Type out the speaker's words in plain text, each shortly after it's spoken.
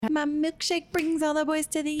My milkshake brings all the boys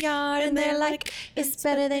to the yard, and they're like, it's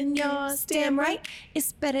better than yours. Damn right,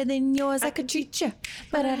 it's better than yours. I could treat you,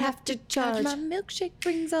 but I'd have to charge. My milkshake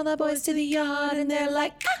brings all the boys to the yard, and they're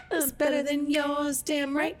like, it's better than yours.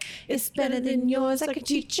 Damn right, it's better than yours. I could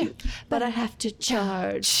treat you, but I'd have to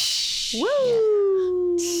charge.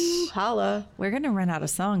 Woo! Holla. We're gonna run out of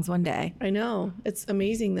songs one day. I know. It's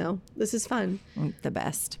amazing, though. This is fun. The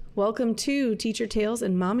best. Welcome to Teacher Tales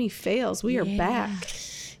and Mommy Fails. We are back.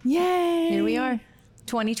 Yay! Here we are.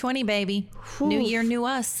 2020, baby. Whew. New year, new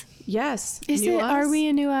us. Yes. Is New it? us? Are we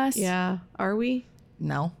a new us? Yeah. Are we?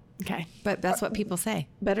 No. Okay. But that's what people say.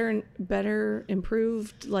 Better,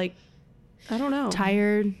 improved, like, I don't know.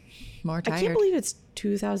 Tired. More tired. I can't believe it's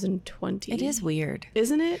 2020. It is weird.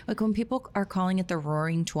 Isn't it? Like when people are calling it the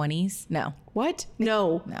roaring 20s. No. What?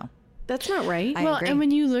 No. No. That's not right. I Well, agree. and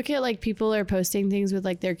when you look at like people are posting things with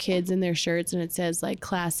like their kids in their shirts and it says like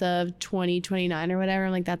class of 2029 or whatever,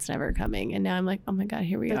 I'm like, that's never coming. And now I'm like, oh my God,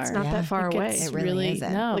 here we It's are. not that far Like, away. it's It really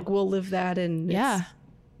isn't. no. Like, we'll live that and Yeah.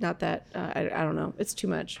 it's not that, I don't know. It's too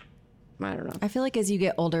much. I don't know. I feel like as you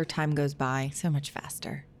get older, time goes by so much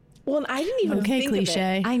faster. Well, and I didn't even Okay, think of it.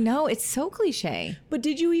 cliche. I know. It's so cliche. But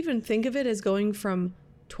did you even think of it as going from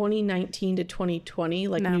 2019 to 2020,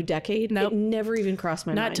 like No. new decade? Nope. It never even crossed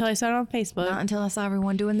my Not mind. until I saw it on Facebook. Not until I saw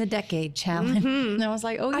everyone doing the decade challenge. And I was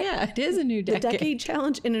like, oh, yeah, it is a new the decade. decade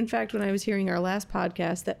challenge. And in fact, when I was hearing our last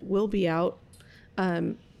podcast that will be out,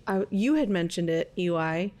 you had mentioned it,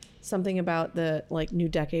 EY, something about the like new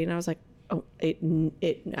decade. And I was like, oh, it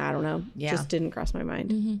I don't know. Yeah. Just didn't cross my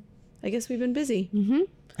mind. I guess we've been busy.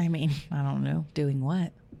 I mean, I don't know. Doing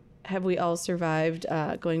what? Have we all survived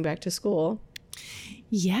going back to school?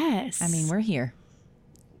 Yes. I mean, we're here.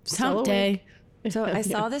 Still hump day. So I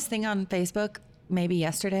saw this thing on Facebook maybe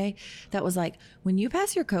yesterday that was like, when you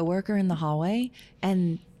pass your coworker in the hallway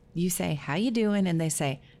and you say, how you doing? And they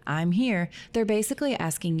say, I'm here. They're basically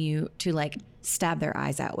asking you to like stab their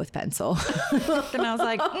eyes out with pencil. And I was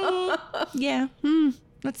like, yeah,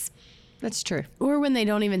 that's true. Or when they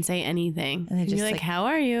don't even say anything. And they And just you're like, like- how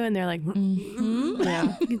are you? And they're like,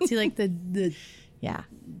 Yeah. you can see like the Yeah.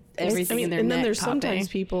 everything in their and then neck there's popping. sometimes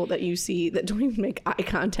people that you see that don't even make eye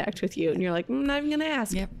contact with you, and you're like, I'm not even gonna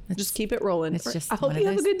ask. Yep. Just keep it rolling. it's Or, just I hope one you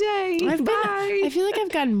of have a those- good day. Bye. I feel like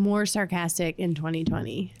I've gotten more sarcastic in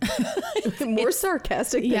 2020. More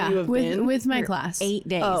sarcastic than you have been. with my class. 8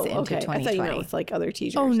 days Oh, into okay. I 2020. thought you meant with like other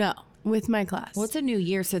teachers. Oh no, with my class. Well, it's a new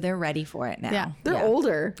year, so they're ready for it now. Yeah. They're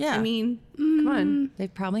older. Yeah. I mean, come on.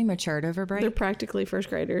 They've probably matured over break. They're practically first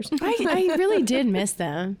graders. I really did miss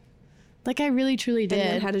them. Like I really truly And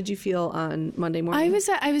then did. how did you feel on Monday morning?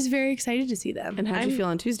 I was very excited to see them. And how did you feel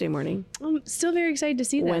on Tuesday morning? I'm still very excited to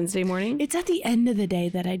see them. Wednesday morning? It's at the end of the day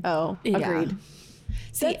that I. Oh, agreed.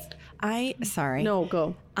 See, sorry. No,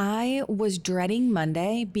 go. I was dreading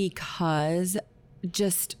Monday because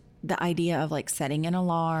just the idea of like setting an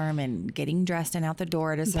alarm and getting dressed and out the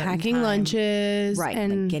door at a certain Packing time. lunches. Right,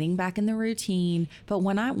 And like getting back in the routine. But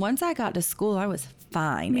once I got to school, I was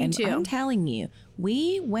fine. Me and too. I'm telling you,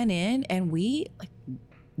 we went in and we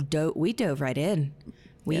dove right in.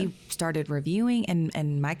 We started reviewing,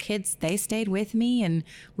 and my kids, they stayed with me, and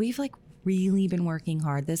we've like really been working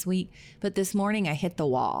hard this week. But this morning I hit the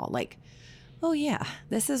wall, like, oh yeah,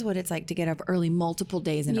 this is what it's like to get up early multiple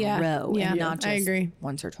days in Yeah. a row, Yeah. and not I just agree.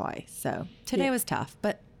 once or twice. So today was tough,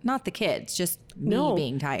 but not the kids, just me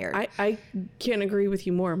being tired. I can't agree with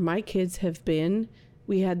you more. My kids have been,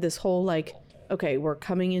 we had this whole like, okay, we're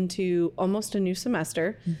coming into almost a new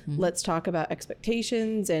semester. Let's talk about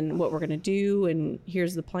expectations and what we're going to do. And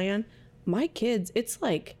here's the plan. My kids, it's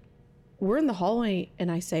like, we're in the hallway and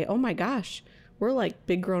I say, oh my gosh, we're like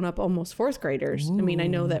big grown up, almost fourth graders. I mean, I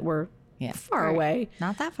know that we're far Right. away,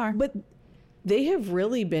 Not that far. but they have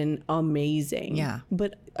really been amazing. Yeah.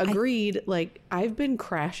 But agreed, like I've been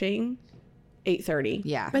crashing 8:30.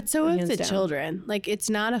 yeah. But so have Hands the down. children. Like it's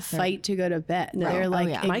not a fight to go to bed. No. They're Oh, like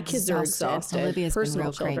yeah. My kids are exhausted. Olivia's been Personal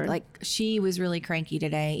real cranky. children. Like she was really cranky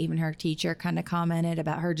today. Even her teacher kind of commented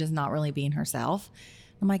about her just not really being herself.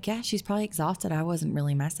 I'm like, yeah, she's probably exhausted. I wasn't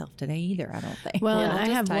really myself today either, I don't think. Well, Yeah, and I'm I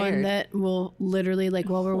just have one tired. that will literally like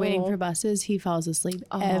while we're waiting Oh. for buses, he falls asleep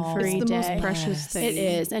every It's the most day. precious thing. It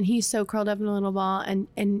is, and he's so curled up in a little ball, and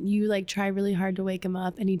you like try really hard to wake him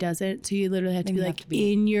up, and he doesn't. So you literally have to Then be you like have to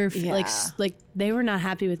be- in your Yeah. like they were not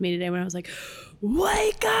happy with me today when I was like,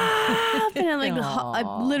 wake up, and I like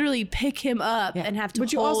I literally pick him up and have to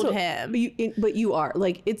But you hold also him. But you are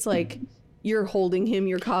like, it's like you're holding him,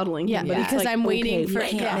 you're coddling Yeah, him. But it's because like, I'm waiting okay, for- yeah,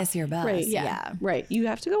 Can't Yeah. miss your bus. Right. Yeah. Right. You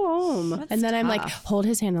have to go home. And then I'm like, tough. hold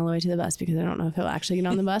his hand all the way to the bus because I don't know if he'll actually get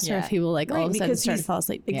on the bus or Yeah. if he will like all Right, of a sudden because start to he's- fall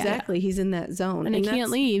asleep. Exactly. He's in that zone. And I that's- can't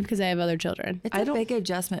leave because I have other children. It's I a don't- big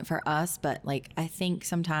adjustment for us, but like I think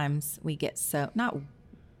sometimes we get so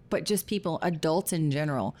but just people, adults in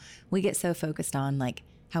general, we get so focused on like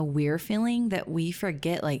how we're feeling that we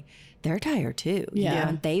forget like they're tired too. you Yeah. know,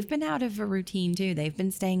 and they've been out of a routine too. They've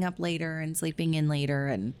been staying up later and sleeping in later,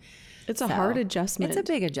 and It's a so hard adjustment. It's a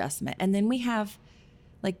big adjustment. And then we have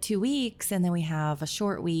like 2 weeks, and then we have a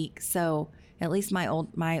short week. So at least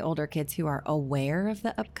my older kids who are aware of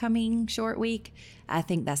the upcoming short week, I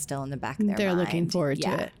think that's still in the back of their They're mind. looking forward to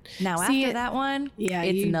Yeah. it. Now See, after that one, yeah,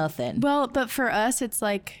 it's you- nothing. Well, but for us, it's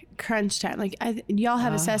like crunch time. Like y'all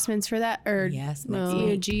have assessments for that or Yes, next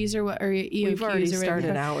week. EOGs or what, or EOQs We've already or whatever.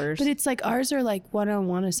 started ours. But it's like ours are like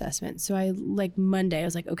one-on-one assessments. So I like Monday, I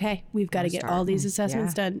was like, okay, we've got to get all these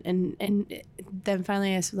assessments done. And then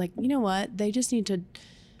finally I was like, you know what? They just need to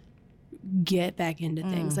get back into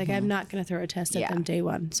things. Like I'm not going to throw a test at Yeah. them day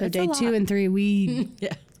one. So It's a day 2 lot. and 3, we,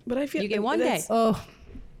 Yeah. but I feel You get one day. that's- oh,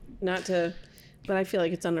 Not to, but I feel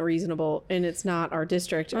like it's unreasonable, and it's not our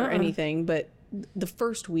district or anything. But the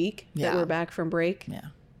first week that Yeah. we're back from break, Yeah.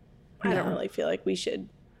 I don't really feel like we should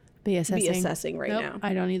be assessing. be assessing right Nope, now.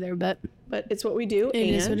 I don't either, but But it's what we do. it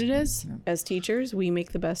and is what it is. as teachers, we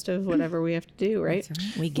make the best of whatever we have to do, right?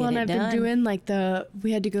 We get Well, and it I've done. been doing like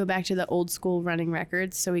we had to go back to the old school running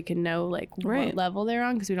records so we can know like Right. what level they're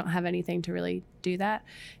on because we don't have anything to really do that.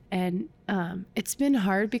 And it's been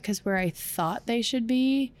hard because where I thought they should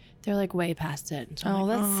be, they're like way past it. So I'm Oh,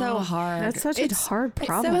 like, that's so hard. That's such a hard It's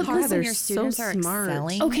problem. so hard They're when your students so are smart.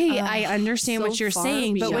 excelling. okay, I understand so what you're far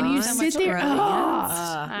saying, but when you beyond sit there, growth.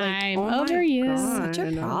 I'm oh my over you. God. Such a I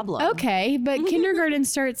know. problem. Okay, but kindergarten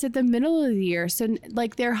starts at the middle of the year, so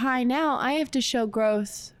like they're high now. I have to show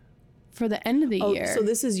growth for the end of the Oh, year. so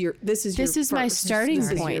this is my first. starting This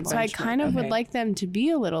is your point. So I benchmark. kind of would Okay. like them to be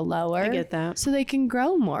a little lower. I get that. So they can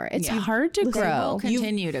grow more. It's Yeah. hard to They will grow.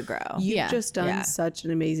 continue to grow. You've Yeah. just done Yeah. such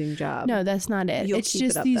an amazing job. No, that's not it. You'll it's keep it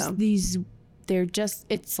just up, these though. these they're just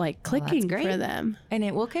it's like that's clicking great. for them. And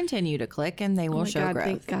it will continue to click, and they will Oh my show God, growth.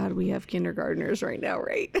 thank God we have kindergartners right now,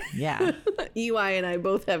 right? Yeah. EY and I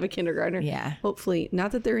both have a kindergartner. Yeah. Hopefully,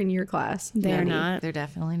 not that they're in your class. They're Maddie, not. They're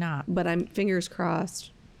definitely not. But I'm fingers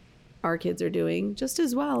crossed our kids are doing just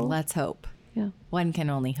as well. Let's hope. Yeah. One can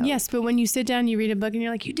only hope. Yes, but when you sit down, you read a book, and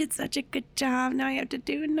you're like, "You did such a good job. Now you have to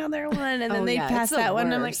do another one." And then Oh, they yeah, pass it's the that one,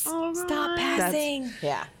 and I'm like, worst. "Oh, Stop God." passing.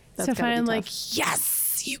 Yeah. That's So gotta finally, be I'm tough. like,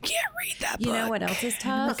 "Yes, you can't read that book." You know what else is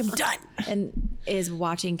tough? I'm done. And is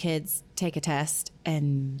watching kids take a test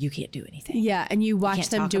and you can't do anything. Yeah, and you watch Can't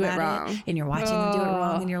them talk do it about wrong. and you're watching them do it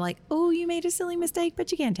wrong, and you're like, "Oh, you made a silly mistake,"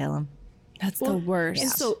 but you can't tell them. That's the worst. And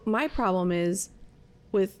so my problem is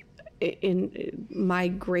with in my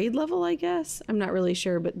grade level, I guess. I'm not really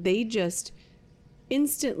sure, but they just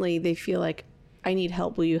instantly they feel like I need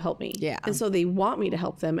help. Will you help me? Yeah. And so they want me to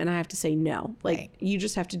help them, and I have to say no. Like Right. you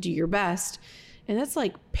just have to do your best, and that's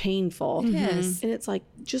like painful. Yes. And it's like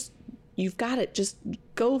just you've got it. Just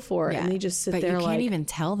go for it. And they just sit but there you can't like even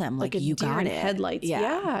tell them like like a you deer got in it. headlights.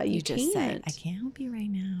 Yeah, you just say, can't. "I can't help you right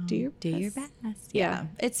now. Do your best." Yeah.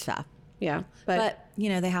 It's tough. yeah. But you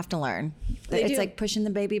know, they have to learn. They It's do. like pushing the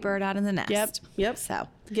baby bird out of the nest. Yep. So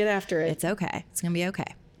Get after it. it's okay. It's gonna be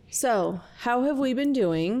okay. So, how have we been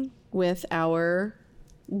doing with our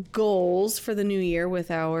goals for the new year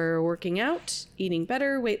with our working out, eating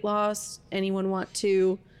better, weight loss? Anyone want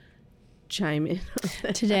to chime in?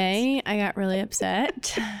 Today, I got really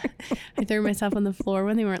upset. I threw myself on the floor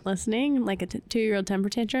when they weren't listening, like a 2-year-old temper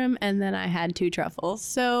tantrum, and then I had 2 truffles.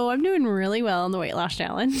 So I'm doing really well in the weight loss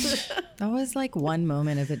challenge. That was like one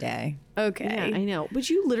moment of the day. Okay. Yeah, I know. But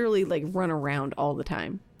you literally like run around all the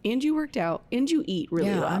time. And you worked out and you eat really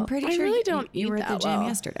well. I'm pretty I sure really you- don't you eat were at the that gym well.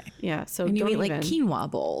 yesterday. Yeah, so And you don't eat like even. quinoa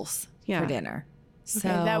bowls Yeah. for dinner. So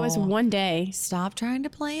Okay, that was one day. Stop trying to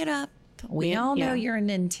play it up. We all know you're in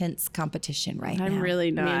intense competition right now. I'm really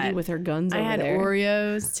not. Mandy with her guns I over had there.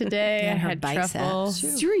 Oreos today. I And her had biceps. truffles.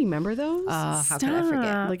 Sure. Do you remember those? How could I forget?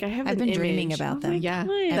 Stop. Like I have I've an been dreaming image. about them. Yeah,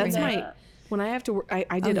 God. that's Every my. When I have to,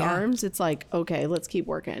 I did yeah. arms. It's like okay, let's keep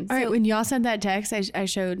working. All right, when y'all sent that text, I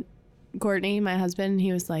showed Courtney, my husband, and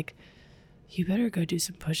he was like, "You better go do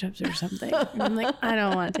some push-ups or something." And I'm like, "I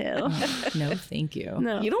don't want to." No, thank you.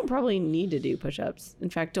 No. You don't probably need to do push-ups. In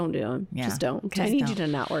fact, don't do them. Yeah. Just don't. Okay. I need you Just to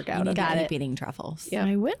not work You out. need okay? to keep eating truffles. Yeah.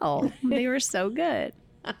 I will. They were so good.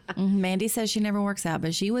 Mandy says she never works out,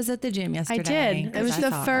 but she was at the gym I yesterday. did. It 'cause was I the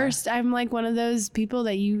saw her. first. I'm like one of those people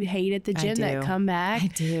that you hate at the gym that do. come back. I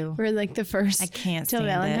do. For like the first I can't till stand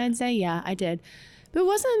it. Valentine's Day. Yeah, I did. But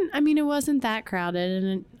it wasn't that crowded.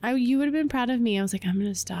 And you would have been proud of me. I was like, I'm going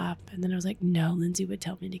to stop. And then I was like, no, Lindsay would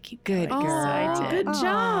tell me to keep going. Good girl. So I did. Good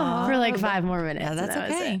job. For like 5 more minutes. Yeah, that's and that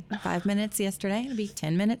was okay. it. 5 minutes yesterday. It'll be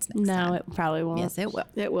 10 minutes next No, time. it probably won't. Yes, it will.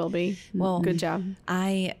 It will be. Well, Good job.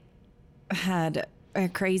 I had a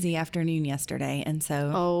crazy afternoon yesterday, and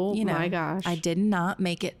so Oh, my gosh. I did not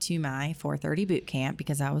make it to my 4:30 boot camp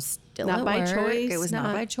because I was still Not at by work. choice, It was not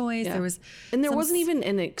not- by choice. yeah. There was And there some wasn't even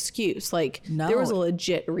an excuse. Like, No. there was a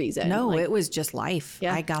legit reason. no. Like, It was just life.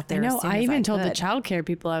 Yeah. I got I there. know. As soon I as even told the could. childcare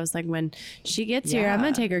people, I was like, when she gets here, I'm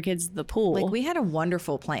going Yeah. to take her kids to the pool. Like we had a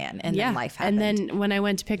wonderful plan, and then life happened. And then when I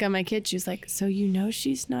went to pick up my kid, she was like, so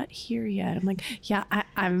she's not here yet. I'm like, yeah,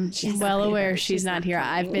 I'm well aware she's not here.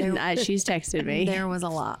 I've been, she's texted me. there was a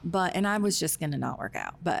lot, and I was just gonna not work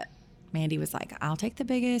out, but Mandy was like, I'll take the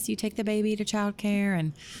biggest, you take the baby to childcare.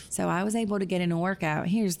 And so I was able to get in a workout.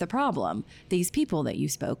 Here's the problem. These people that you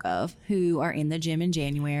spoke of who are in the gym in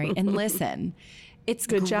January, and listen, it's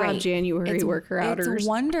Good job, great. January worker-outers. It's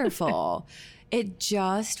wonderful. It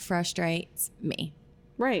just frustrates me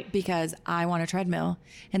right. because I want a treadmill,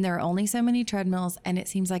 and there are only so many treadmills, and it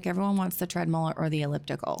seems like everyone wants the treadmill or the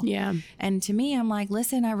elliptical. Yeah. And to me, I'm like,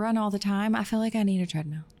 listen, I run all the time. I feel like I need a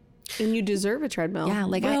treadmill. And you deserve a treadmill. Yeah,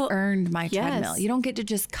 like Well, I earned my yes. treadmill. You don't get to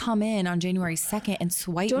just come in on January 2nd and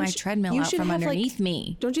swipe Don't my you- treadmill you out should from have, like- underneath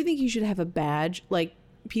me. Don't you think you should have a badge? Like,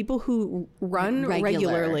 people who run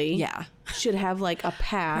regularly Yeah. should have like a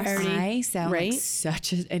pass. I sound right? like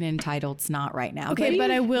such an entitled snot right now. Okay, but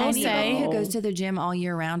I will anybody say, who goes to the gym all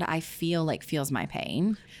year round, I feel like feels my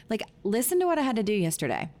pain. Like, listen to what I had to do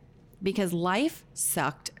yesterday, because life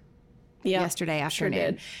sucked Yeah, yesterday sure afternoon.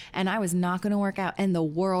 did. And I was not going to work out, and the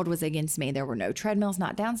world was against me. There were no treadmills,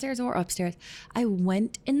 not downstairs or upstairs. I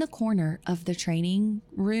went in the corner of the training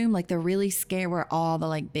room, like the really scare where all the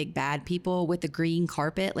like big bad people with the green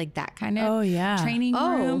carpet, like that kind of Oh, yeah. training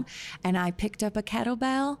Oh. room. And I picked up a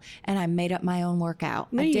kettlebell and I made up my own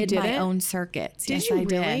workout. No, I you did my didn't. own circuits. Did yes, you I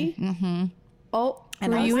really? did. Mm-hmm. Oh,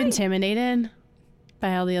 And were I was you like- intimidated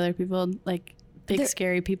by all the other people, like big There-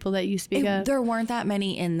 scary people that you speak of? There weren't that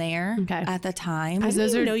many in there Okay. at the time. I didn't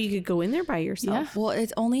those even are- know you could go in there by yourself. Well,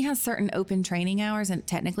 it only has certain open training hours, and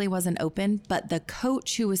technically wasn't open, but the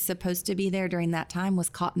coach who was supposed to be there during that time was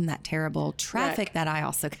caught in that terrible traffic that I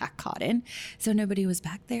also got caught in. So nobody was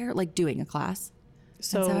back there like doing a class.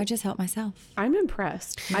 So, So I just helped myself. I'm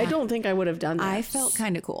impressed. I don't think I would have done that. I felt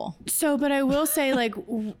kind of cool. So, but I will say,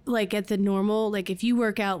 like at the normal, like if you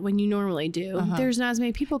work out when you normally do, there's not as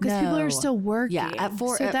many people because people No. are still working. Yeah, at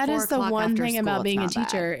four- So at that 4 is the o'clock one after thing school, about it's being a not bad.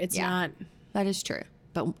 teacher. It's Yeah. not. That is true.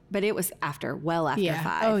 But it was well after Yeah.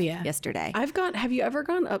 5 Oh, yeah. yesterday. have you ever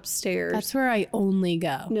gone upstairs? That's where I only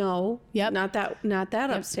go. No. Yep. Not that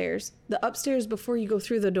upstairs. The upstairs before you go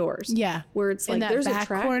through the doors. Yeah. Where it's In like that there's a back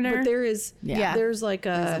track, corner. but there is Yeah. there's like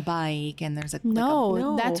There's a a bike and there's a No,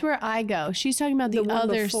 No. that's where I go. She's talking about the one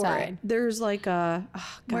other before side. it. There's like a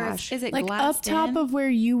Where gosh. is it Like glassed up top in? of where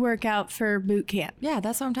you work out for boot camp. Yeah,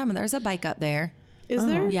 that's what I'm talking about. There's a bike up there. Is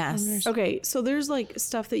there? Yes. Okay, so there's like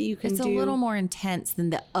stuff that you can It's do. a little more intense than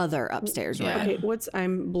the other upstairs room. Okay,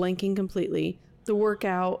 I'm blanking completely. The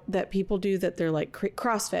workout that people do that they're like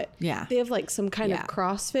CrossFit. Yeah. They have like some kind Yeah. of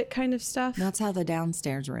CrossFit kind of stuff. That's how the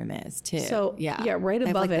downstairs room is too. So, yeah, right They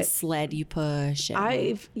have, above like, it. the sled you push. And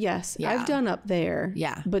I've Yeah. done up there.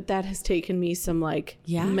 Yeah. But that has taken me some like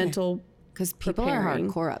Yeah. mental because people preparing. are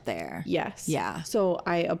hardcore up there. yes. Yeah. So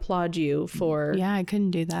I applaud you for Yeah, I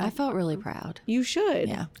couldn't do I that. felt really proud. you should.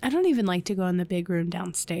 Yeah. I don't even like to go in the big room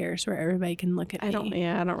downstairs where everybody can look at me.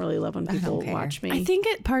 I don't really love when people care. watch me. I think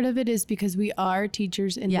part of it is because we are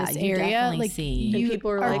teachers in Yeah, this you area. definitely Like see And you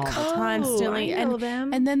people are like, "Oh, constantly I know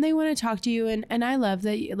them." and then they want to talk to you and I love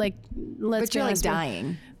that like let's But be you're like honest,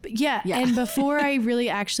 dying. But yeah, Yeah. and before I really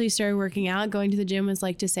actually started working out, going to the gym was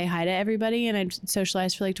like to say hi to everybody, and I'd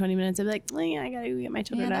socialize for like 20 minutes. I'd be like, oh, yeah, I gotta go get my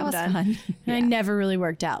children. Yeah, that I'm was done. fun. And I never really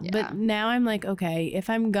worked out. Yeah. But now I'm like, okay, if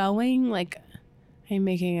I'm going, like, I'm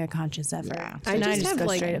making a conscious effort. Yeah. I And just have go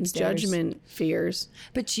like straight upstairs. judgment fears.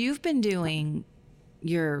 But you've been doing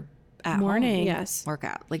your at Morning. Yes.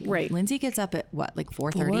 workout. Like Right. Lindsay gets up at what, like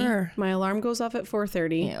 4:30? Or, My alarm goes off at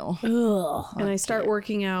 4:30 Ew. ugh. and I start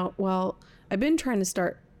working out. Well, I've been trying to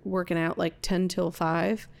start working out like 10 till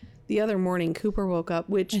 5. The other morning, Cooper woke up,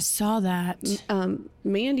 which I saw that.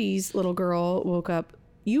 Mandy's little girl woke up.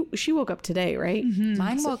 She woke up today, right?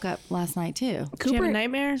 Mine woke up last night too. Did you have Cooper, a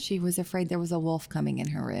nightmare? She was afraid there was a wolf coming in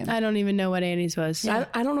her room. I don't even know what Annie's was. I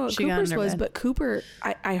don't know what She got in Cooper's her was, bed. but Cooper,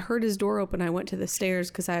 I heard his door open. I went to the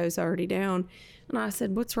stairs because I was already down. And I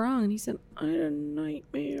said, "What's wrong?" And he said, "I had a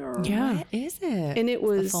nightmare." Yeah. What is it? And it The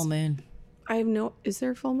was, full moon. I have no. Is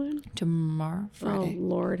there a full moon? Tomorrow, Friday. Oh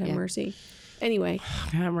Lord, have mercy. Anyway,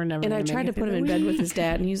 God, we're never and I gonna tried make to it put him through in the bed week. with his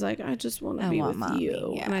dad, and he's like, "I just want to be want with mommy,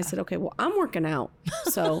 you." yeah. And I said, "Okay, well, I'm working out,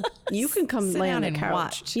 so you can come Sit lay on down the and couch."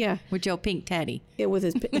 watch. Yeah, With your pink teddy. with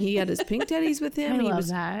his he had his pink teddies with him. I he love was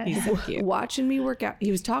that. He's so cute. watching me work out.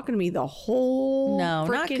 He was talking to me the whole No,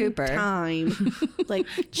 not frickin' Cooper. time. Like,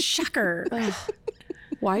 shocker.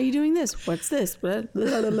 Why are you doing this? What's this? Blah,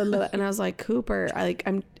 blah, blah, blah, blah. And I was like, Cooper,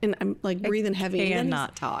 I'm like breathing heavy. And then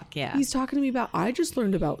Cannot talk. Yeah. he's talking to me about, I just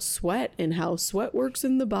learned about sweat and how sweat works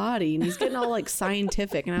in the body. And he's getting all like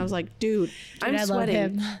scientific. And I was like, dude, I'm I love sweating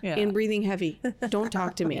him. Yeah. and breathing heavy. Don't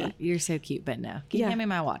talk to me. You're so cute, but no. Can you Yeah. hand me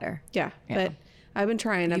my water? Yeah. But I've been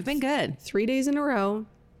trying. You've been good. 3 days in a row,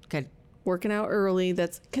 Good. working out early.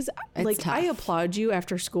 That's because like tough. I applaud you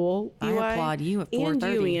after school. I Eli, applaud you at and you,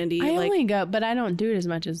 4:30. Andy. I like, only go, but I don't do it as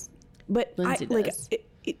much as. but I Lindsay like does.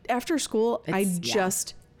 after school. I It's- yeah.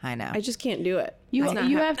 I I know. just can't do it. You It's not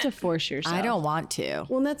you hap- have to force yourself. I don't want to.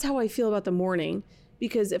 Well, and that's how I feel about the morning,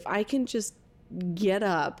 because if I can just get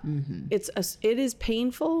up, it is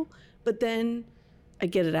painful, but then I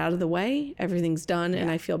get it out of the way. Everything's done, and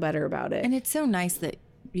I feel better about it. And it's so nice that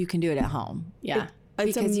you can do it at home. Yeah.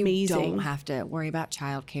 It's Because amazing. you don't have to worry about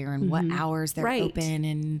childcare and what hours they're Right. open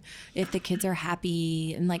and if the kids are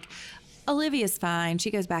happy. And like Olivia's fine. She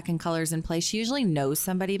goes back and colors and plays. She usually knows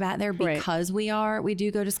somebody back there Right. because we do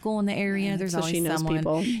go to school in the area. There's So always she knows someone.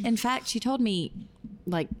 people. In fact, she told me,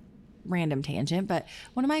 like, random tangent, but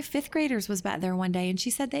one of my 5th graders was back there one day and she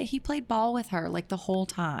said that he played ball with her like the whole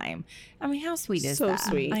time. I mean, how sweet is So that?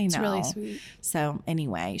 sweet. I know. It's really sweet. So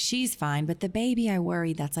anyway, she's fine, but the baby, I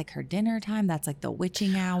worry that's like her dinner time. That's like the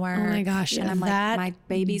witching hour. Oh my gosh, And I'm that like, my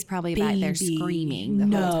baby's probably back there baby. screaming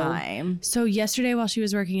the whole No. time. So yesterday while she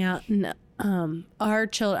was working out, our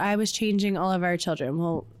children, I was changing all of our children.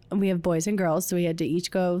 Well, we have boys and girls, so we had to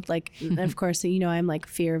each go like, and of course, you know, I'm like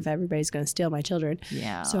fear of everybody's going to steal my children.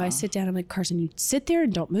 Yeah. So I sit down. I'm like, Carson, you sit there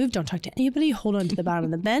and don't move. Don't talk to anybody. Hold on to the bottom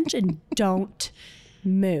of the bench and don't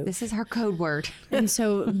move. This is her code word. And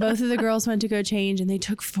so both of the girls went to go change, and they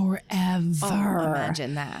took forever.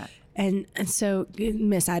 Imagine that. And so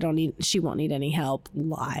Miss, she won't need any help.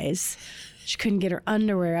 Lies. She couldn't get her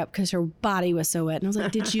underwear up because her body was so wet. And I was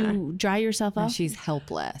like, did you dry yourself off? She's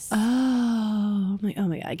helpless. Oh, I'm like, oh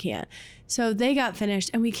my God, I can't. So they got finished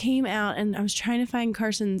and we came out and I was trying to find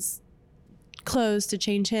Carson's clothes to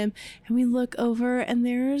change him. And we look over and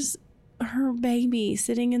there's her baby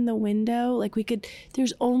sitting in the window. Like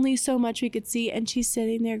there's only so much we could see. And she's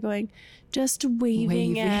sitting there going, just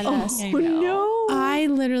waving at us. I know. I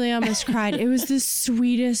literally almost cried. It was the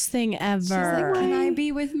sweetest thing ever. She's like, can I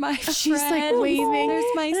be with my friends? She's like waving. There's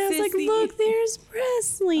my and I was like, sissy. look, there's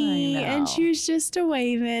Presley. I know. And she was just a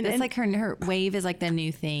waving. It's And like her wave is like the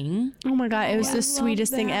new thing. oh my God, it was the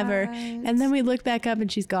sweetest thing ever. And then we look back up and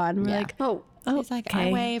she's gone. And we're Yeah. like, Oh, She's like, I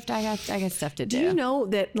waved. I got stuff to do. do you know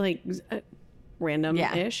that like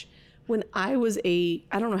random-ish? When I was I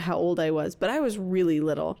don't know how old I was, but I was really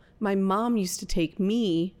little. My mom used to take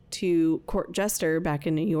me to Court Jester back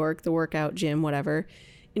in New York, the workout gym, whatever.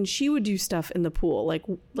 And she would do stuff in the pool, like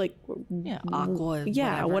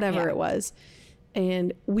Aqua. whatever it was.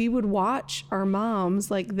 And we would watch our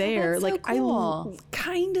moms like there, that's so like cool. I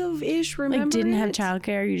kind of ish remember. like didn't have it.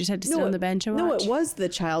 childcare. You just had to sit on the bench and watch. No, it was the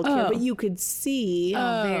childcare, but you could see.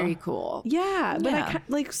 Oh, very cool. Yeah, but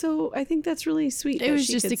Yeah. so I think that's really sweet. It that was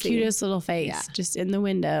she just the could see. cutest little face, Yeah. just in the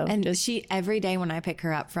window. And just, she every day when I pick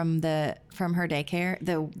her up from her daycare,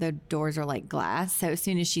 the doors are like glass. So as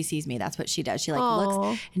soon as she sees me, that's what she does. She like Aw.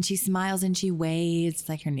 looks and she smiles and she waves. It's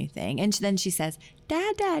like her new thing. And then she says,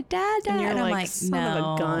 "Dad, Dad, Dad, Dad." And you're And I'm like, like, "Son of a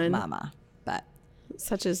 "No, gun." Mama." But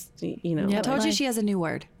Such as you know. Yep. I told you Like- she has a new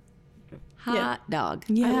word. Hot dog.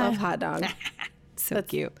 yeah. I love hot dog. So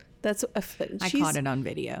cute. That's I caught it on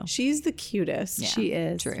video. She's the cutest. She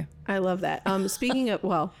is. True. I love that. Speaking of,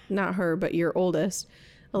 well, not her, but your oldest,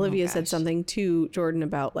 Olivia said something to Jordan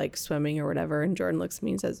about like swimming or whatever, and Jordan looks at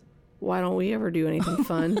me and says, "Why don't we ever do anything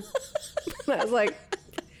fun?" And I was like,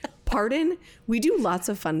 "Pardon? We do lots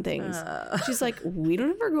of fun things." She's like, "We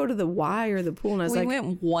don't ever go to the Y or the pool," and I was We like,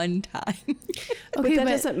 went one time. "But Okay, that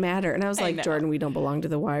but- doesn't matter." And I was like, "Jordan, we don't belong to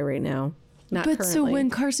the Y right now." Not But currently. so when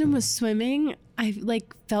Carson was swimming, I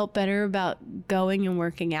like felt better about going and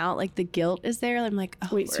working out. Like the guilt is there. I'm like, oh,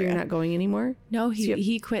 Wait, so you're not going anymore? No,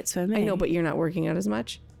 he quit swimming. I know, but you're not working out as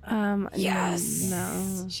much. Yes.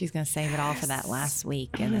 No. She's gonna save it all for that last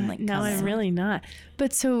week and then like No, come I'm in. really not.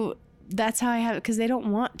 But so that's how I have it because they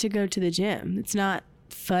don't want to go to the gym. It's not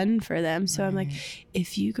fun for them. So I'm like,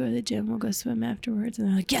 if you go to the gym, we'll go swim afterwards. And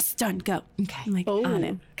they're like, yes, done, go. Okay. I'm like, Oh. on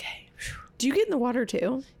it. Okay. Do you get in the water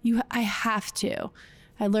too? I have to.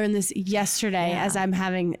 I learned this yesterday as I'm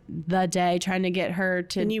having the day trying to get her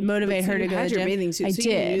to motivate her to go to the your gym. bathing suit, I so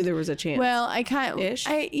did. You knew there was a chance. Well, I kind Ish?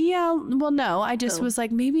 well, no, I just was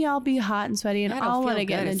like, maybe I'll be hot and sweaty and I'll want to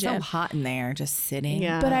get in the It's gym. so hot in there, just sitting.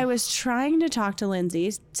 Yeah. But I was trying to talk to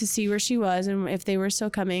Lindsay to see where she was and if they were still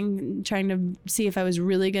coming, trying to see if I was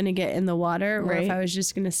really going to get in the water or if I was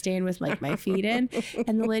just going to stand with like my feet in.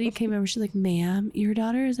 And the lady came over, she's like, ma'am, your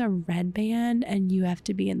daughter is a red band and you have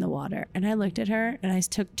to be in the water. And I looked at her and I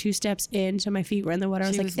took 2 steps in so my feet were in the water. I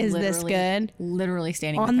was She like, is this literally- good? Literally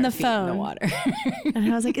standing On with her the feet in the phone. water.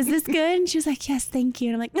 And I was like, is this good? And she was like, yes, thank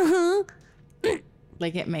you. And I'm like, uh-huh.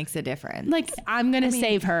 Like it makes a difference. Like, I'm going to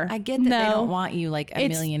save her. I get that they don't want you like a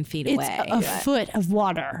million feet it's away. a foot of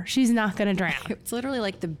water. She's not going to drown. It's literally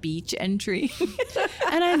like the beach entry.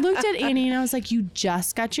 And I looked at Annie and I was like, you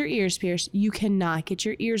just got your ears pierced. You cannot get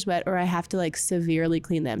your ears wet or I have to like severely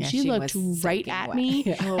clean them. she she looked was right soaking at wet.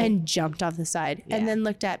 me and jumped off the side and then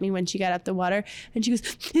looked at me when she got out the water and she goes,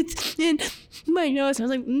 it's in my nose. I was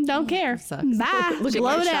like, don't care. Sucks. Bye.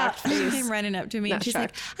 Blow it out. She came running up to me and she's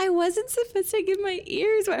shocked. like, I wasn't supposed to get my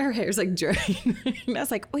ears wet. Her hair's like dry. And I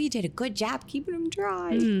was like, oh, you did a good job keeping them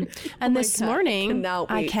dry. And this morning,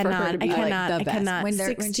 cannot I wait for her cannot, to I be, like, cannot, I The best. cannot.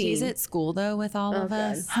 When she's at school though with all of us.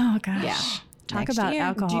 Oh gosh. Yeah. Talk Next about year.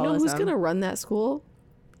 alcoholism. do you know who's going to run that school?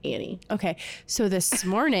 Annie. Okay, so this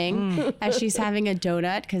morning, as she's having a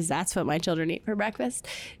donut, because that's what my children eat for breakfast,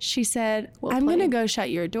 she said, I'm going to go shut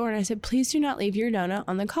your door. And I said, please do not leave your donut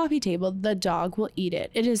on the coffee table. The dog will eat it.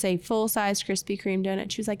 It is a full-size Krispy Kreme donut.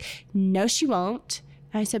 She was like, no, she won't.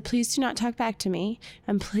 I said, please do not talk back to me.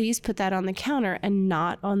 And please put that on the counter and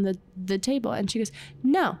not on the table. And she goes,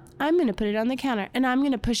 no, I'm going to put it on the counter. And I'm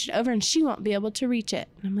going to push it over and she won't be able to reach it.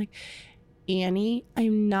 And I'm like, Annie,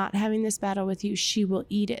 I'm not having this battle with you. She will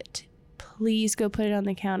eat it. Please go put it on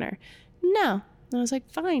the counter. No. And I was like,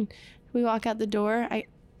 fine. We walk out the door.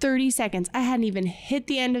 30 seconds. I hadn't even hit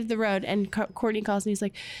the end of the road. And Courtney calls me. He's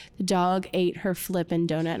like, the dog ate her flippin'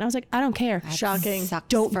 donut. And I was like, I don't care. Shocking.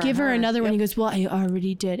 Don't give her another one. He goes, well, I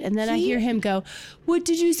already did. And then I hear him go, what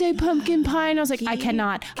did you say, pumpkin pie? And I was like, I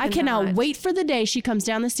cannot wait for the day she comes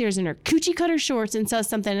down the stairs in her coochie cutter shorts and says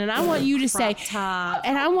something. And I want you to say,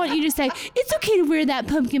 it's okay to wear that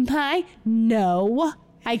pumpkin pie. No,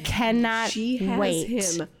 I cannot She has wait.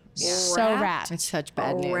 him So wrapped. It's such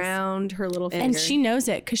bad news. around her little finger. And she knows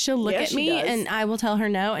it because she'll look Yeah, at she me does. and I will tell her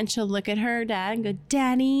no. And she'll look at her dad and go,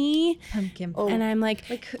 Daddy. Pumpkin pie. And I'm like,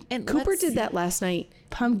 And Cooper let's- did that last night.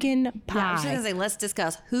 pumpkin I was pie. gonna say, let's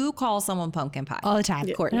discuss who calls someone pumpkin pie. All the time.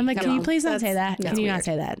 Courtney, And I'm like, come can you on. please not say that? That's Can you not weird.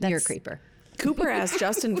 say that? You're a That's creeper. Cooper asked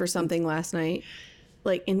Justin for something last night.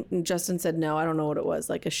 Like, and Justin said, no, I don't know what it was,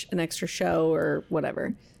 like an extra show or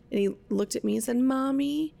whatever. And he looked at me and said,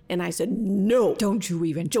 Mommy. And I said, no, Don't you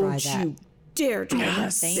even don't you dare try that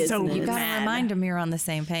business. so You gotta mad. remind him you're on the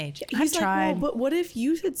same page. He's like, tried. well, but what if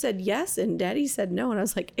you had said yes and Daddy said no? And I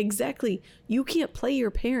was like, exactly. You can't play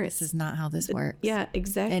your parents. This is not how this works. Yeah, It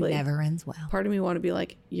exactly. never ends well. Part of me want to be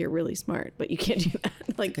like, you're really smart, but you can't do that.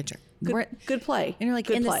 Like, Good job. good play. And you're like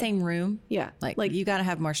Good in the play. same room. Yeah, Like you gotta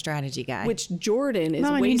have more strategy, guy. which Jordan is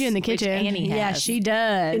Mama, way you do in the kitchen. Annie Yeah, has. she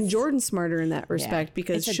does. and Jordan's smarter in that respect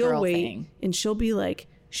because It's a she'll girl wait thing. and she'll be like,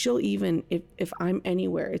 she'll even if I'm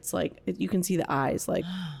anywhere, it's like you can see the eyes. Like,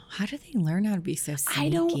 How do they learn how to be so sneaky? I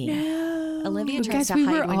don't know. Olivia tries Guys, to we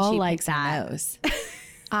hide were when all she like picks her that. nose.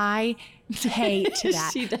 I hate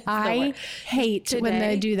that. She does the I worst. hate when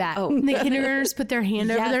they do that. When the kindergartners put their hand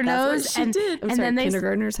over their that's what nose she and I'm and sorry, then they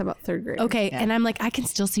kindergartners, how about third grade? okay, and I'm like, I can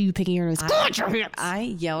still see you picking your nose.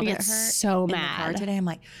 I yelled I at get her so in the car mad. today. I'm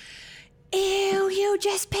like, ew, you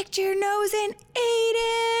just picked your nose and ate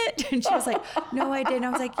it. And she was like, no, I didn't. I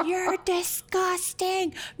was like, you're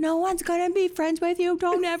disgusting. No one's going to be friends with you.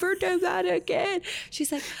 Don't ever do that again.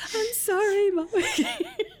 She's like, I'm sorry, Mom.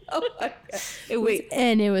 Oh my God. Wait,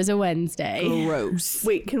 And it was a Wednesday. Gross.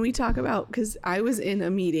 wait, can we talk about, because I was in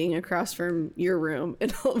a meeting across from your room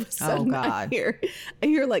and all of a sudden I God.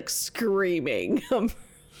 hear like screaming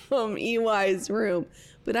from EY's room,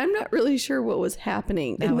 but I'm not really sure what was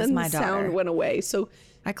happening. That and was then my the sound daughter. went away. So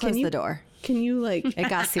I closed the door. Can you like It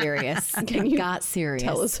got serious. It got serious.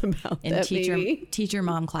 tell us about in that maybe? teacher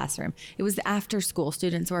mom classroom. It was after school.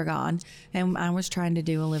 Students were gone, and I was trying to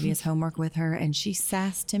do Olivia's homework with her, and she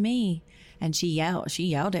sassed to me, and she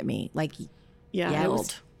yelled at me like, Yeah,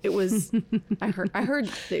 yelled. it was I heard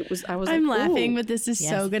it was I was I'm like, laughing, ooh. but this is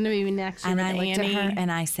so Yes. going to be next year and with I looked Annie. at her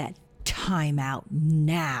and I said, "Time out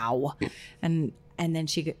now," and then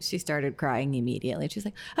she started crying immediately. She's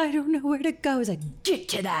like, "I don't know where to go." I was like, "Get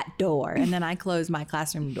to that door!" And then I closed my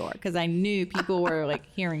classroom door because I knew people were like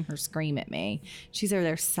hearing her scream at me. She's over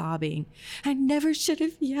there sobbing. I never should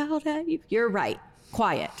have yelled at you. You're right.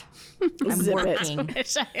 quiet. I'm Zip it. working.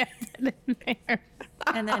 Wish I had it in there.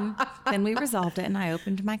 And then we resolved it, and I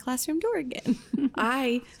opened my classroom door again.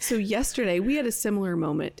 So yesterday we had a similar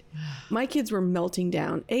moment. My kids were melting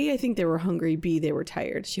down. A, I think they were hungry. B, they were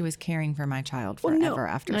tired. She was caring for my child Well, no. forever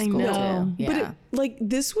after I school know. too. But Yeah. it, like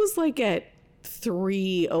this was like at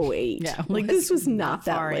 3:08. Yeah, like this was not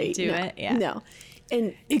that far late. into no, it, yeah. No.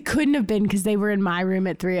 And It couldn't have been because they were in my room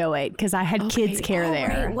at 3:08 because I had kids care all there.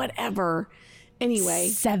 right, whatever. Anyway,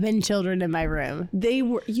 7 children in my room. they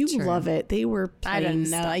were. You love it. They were. I Playing didn't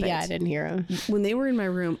know. Stop It. Yeah, I didn't hear them. When they were in my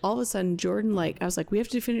room, all of a sudden Jordan, I was like, we have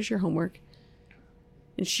to finish your homework.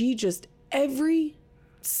 And she just, every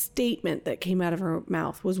statement that came out of her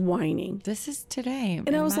mouth was whining. This is today And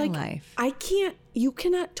in I was my like, life. you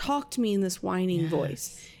cannot talk to me in this whining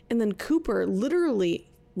voice. And then Cooper literally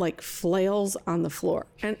flails on the floor.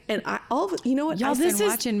 And I, you know what? Y'all I been said,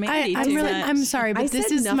 watching Mandy I'm too really, much. I'm sorry, but I this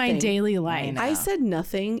said is my nothing. daily life. know. I said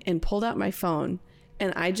nothing and pulled out my phone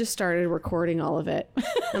and I just started recording all of it.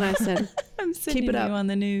 And I said, I'm sending it up. you on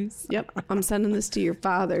the news. yep, I'm sending this to your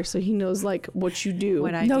father so he knows what you do.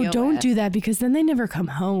 What I No, deal don't with. do that because then they never come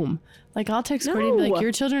home. Like I'll text Courtney and be No. like,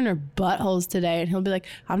 your children are buttholes today. And he'll be like,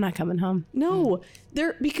 I'm not coming home. No,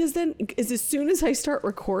 they're because then as soon as I start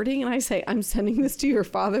recording and I say I'm sending this to your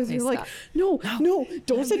father, they're like, stop. no,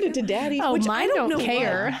 don't send it to Daddy. Oh, which mine I don't don't know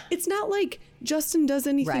care. why. It's not like Justin does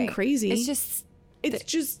anything Right. crazy. It's just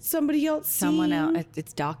just somebody else. someone seeing. else.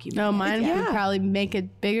 It's documented. No, mine Yeah. would probably make a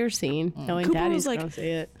bigger scene knowing Cooper Daddy's was like, going to see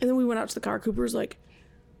it. and then we went out to the car. Cooper was like,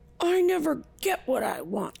 I never get what I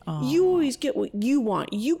want. You always get what you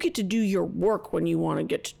want. You get to do your work when you want to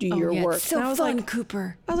get to do your Yeah, work. it's so And I was fun, like,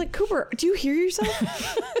 Cooper. I was like, Cooper, do you hear yourself?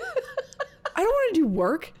 I don't want to do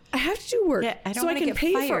work. I have to do work Yeah, I don't so I wanna can get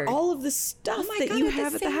pay fired. for all of the stuff Oh my that God, you I had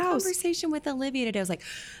have the at the same house. conversation with Olivia today. I was like,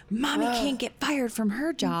 Mommy can't get fired from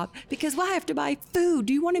her job because I have to buy food.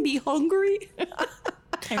 Do you want to be hungry?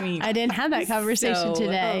 I mean, I didn't have that so conversation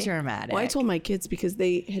today. dramatic. Well, I told my kids because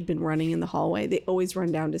they had been running in the hallway. They always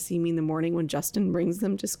run down to see me in the morning when Justin brings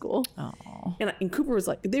them to school. Oh. And Cooper was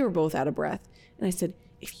like, they were both out of breath. And I said,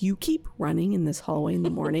 if you keep running in this hallway in the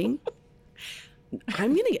morning,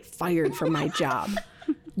 I'm going to get fired from my job.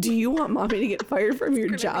 Do you want Mommy to get fired from your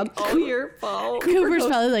job? all your fault. Cooper's goes-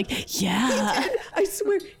 probably like, yeah. I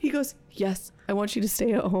swear. He goes, yes, I want you to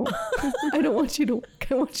stay at home. I want you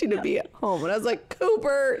to be at home. And I was like,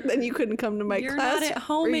 Cooper, then you couldn't come to my You're class. not at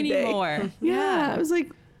home every day. anymore. Yeah. I was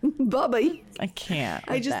like, Bubba, I can't.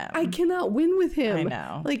 I cannot win with him. I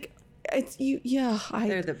know. Like, it's you. Yeah.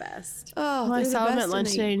 They're the best. Oh, Well, I they're the saw him best at and lunch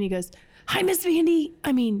they- today and he goes, hi, Miss Vandy.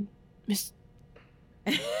 I mean, Miss.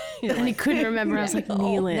 And he couldn't remember. I was like,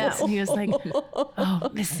 Nealance. And he was like, oh,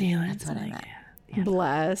 Miss Nealance. That's what I meant.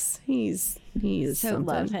 Bless. He is So something.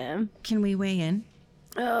 Love him. Can we weigh in?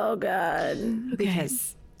 Oh God.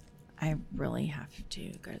 Because I really have to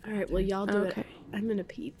go to the All right, well, y'all do Okay. it. I'm going to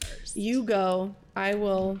pee first. You go. I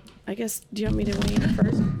will. I guess. Do you want me to weigh in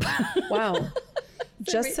first? Wow.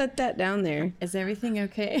 Just set that down there. Is everything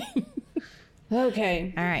okay?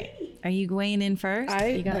 Okay. All right. Are you weighing in first?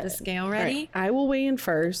 You got the scale All ready? right, I will weigh in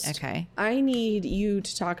first. Okay. I need you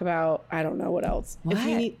to talk about. I don't know what else. If you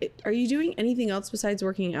What? need, are you doing anything else besides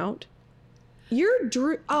working out?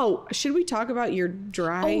 You're Oh, should we talk about your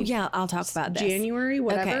dry? Oh, yeah. I'll talk about this. January,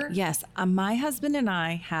 whatever. Okay. Yes. My husband and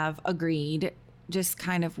I have agreed, just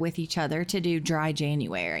kind of with each other, to do dry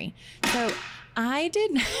January. So I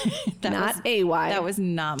did Not AY. That was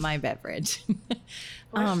not my beverage.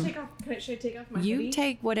 Should I take off my You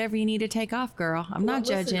take whatever you need to take off, girl. I'm not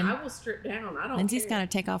judging. I will strip down. I don't. Lindsay's got to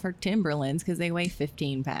take off her Timberlands because they weigh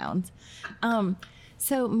 15 pounds.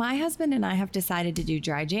 So my husband and I have decided to do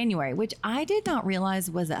dry January, which I did not realize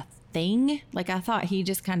was a thing. Like I thought he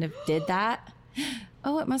just kind of did that.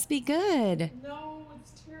 Oh, it must be good. No,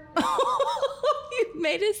 it's terrible. You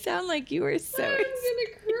made it sound like you were so. I'm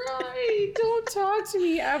gonna cry. Don't talk to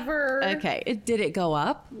me ever. Okay, did it go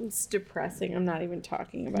up? It's depressing. I'm not even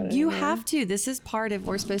talking about it. You anymore. have to. This is part of.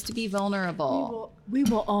 We're supposed to be vulnerable. We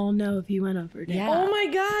will all know if you went over, Dan. Yeah. Oh my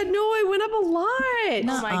God! No, I went up a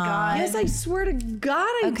lot. Oh my God. Yes, I swear to God,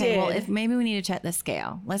 I Okay, did. well, if maybe we need to check the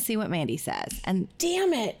scale. Let's see what Mandy says. And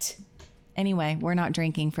Damn it. anyway, we're not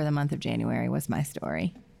drinking for the month of January. Was my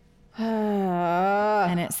story, Oh,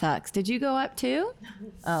 and it sucks. Did you go up too?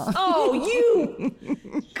 you.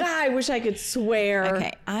 God, I wish I could swear.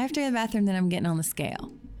 Okay, I have to go to the bathroom. Then I'm getting on the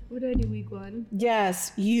scale. What did I do week 1?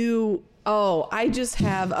 Yes, you. Oh, I just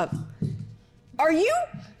have a. Are you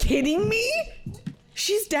kidding me?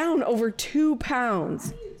 She's down over 2 pounds.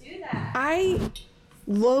 How do you do that? I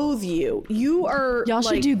loathe you. You are. Y'all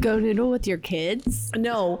should like- do Go Noodle with your kids.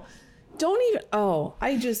 No, don't even. Oh,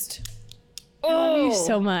 I just. I love you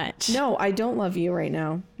so much. No, I don't love you right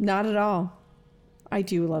now. Not at all. I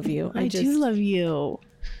do love you. I do love you.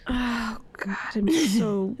 Oh God, I'm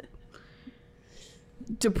so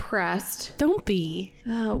depressed. Don't be.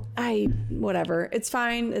 Oh, whatever. It's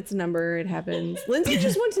fine. It's a number. It happens. Lindsay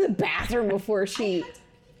just went to the bathroom before she.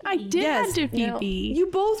 I did have to no, pee. you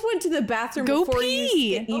both went to the bathroom Go before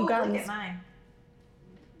pee. you got. Look at mine.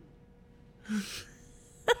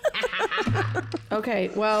 Okay,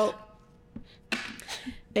 well,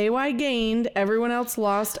 AY gained. Everyone else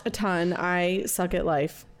lost a ton. I suck at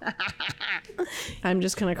life. I'm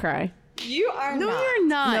just gonna cry. You are No, not. you're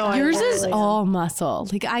not. No, I Yours is really am. all muscle.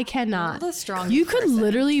 Like I cannot. You're the strongest You could person.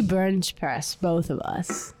 literally bench press both of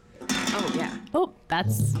us. Oh yeah. Oh,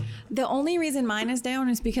 that's. The only reason mine is down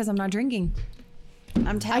is because I'm not drinking.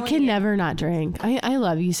 I'm I telling can you. never not drink. I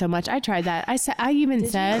love you so much. I tried that. I even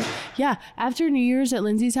said, yeah, after New Year's at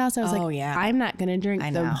Lindsay's house, I was Oh, like, yeah. I'm not going to drink I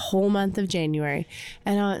the know. whole month of January.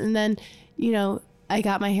 And then, you know, I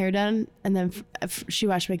got my hair done and then she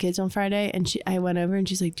watched my kids on Friday and I went over and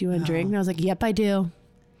she's like, do you want to drink? And I was like, yep, I do.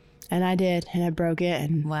 And I did. And I broke it.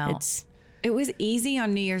 And Wow. It was easy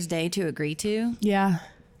on New Year's Day to agree to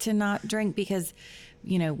not drink because,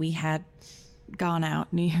 you know, we had gone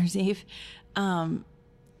out New Year's Eve. And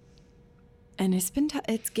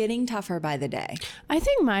it's getting tougher by the day. I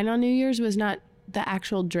think mine on New Year's was not the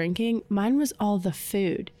actual drinking. Mine was all the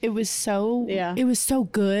food. It was so, it was so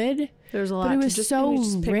good. There's a lot. But it to was just so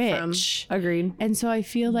pick from. rich. Agreed. And so I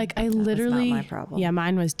feel like I literally, my problem. yeah,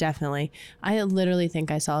 mine was definitely, I literally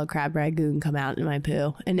think I saw a crab ragoon come out in my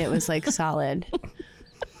poo and it was like solid.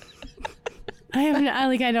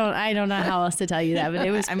 I don't know how else to tell you that, but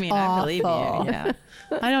it was I mean, awful. I believe you. Yeah.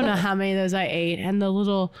 I don't know how many of those I ate. And the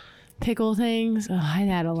little pickle things, I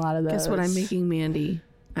had a lot of those. Guess what I'm making Mandy?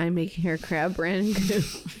 I'm making her crab rangoon.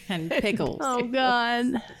 And pickles. Oh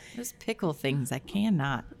God. Those pickle things, I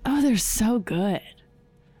cannot. Oh, they're so good.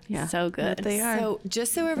 Yeah, So good. They are. So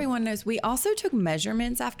just so everyone knows, we also took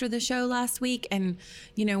measurements after the show last week. And,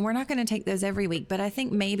 you know, we're not going to take those every week, but I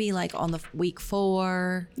think maybe like on the week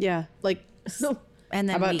 4. Yeah, like. And then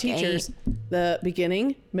How about week teachers? 8. The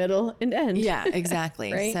beginning, middle, and end. Yeah,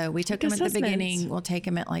 exactly. Right? So we took them at the Assessments. beginning. We'll take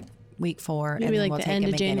them at like week 4. Maybe and then like we'll the take end them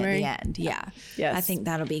of again January. at the end. Yeah. Yes. I think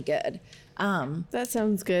that'll be good. That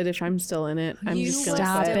sounds good. If I'm still in it, I'm just gonna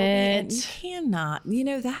Stop say it. You cannot. You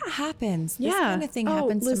know, that happens. This Yeah. kind of thing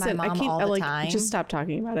happens to my mom all the time. Just stop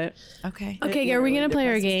talking about it. Okay. Okay, are we going to play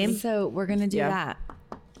our game? So we're going to do Yeah. that.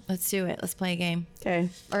 Let's do it. Let's play a game. Okay.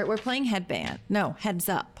 All right, we're playing headband. No, heads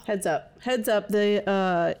up. Heads up. Heads up.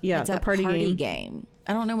 The It's the a party game.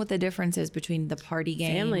 I don't know what the difference is between the party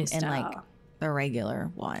game Family and like style. the regular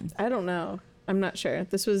one. I don't know. I'm not sure.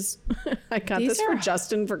 This was I got These this for are-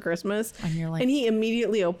 Justin for Christmas, And you're like- and he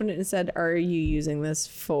immediately opened it and said, "Are you using this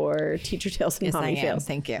for Teacher Tales and Yes, I Mommy am. Tales?"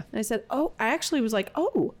 Thank you. And I said, "Oh, I actually was like,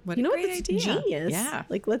 oh, What you a know what? great That's idea. genius. Yeah.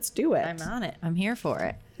 like let's do it." I'm on it. I'm here for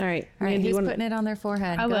it. All right, All right, Mandy, who's you wanna- putting it on their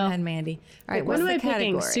forehead? I Go will. ahead, Mandy. All right, What what's am the I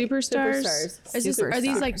picking? category? Superstars? Superstars. Is this, are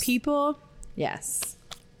these like Superstars. people? Yes.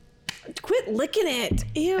 Quit licking it.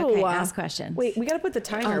 Ew. Okay, ask questions. Wait, we got to put the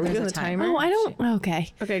timer. Are we there's doing a the timer. timer? Oh, I don't.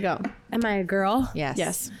 Okay. Okay, go. Am I a girl? Yes.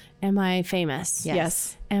 Yes. Am I famous? Yes.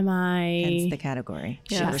 Yes. Am Hence I? the category.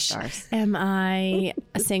 Yes. Superstars. Am I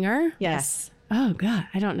a singer? Yes. Oh God,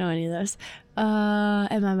 I don't know any of those.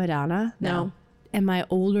 Am I Madonna? No. Am I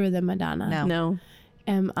older than Madonna? No. No.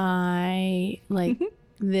 Am I like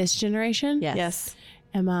this generation? Yes. Yes.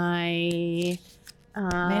 Am I?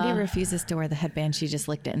 Mandy refuses to wear the headband. She just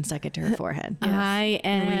licked it and stuck it to her forehead. I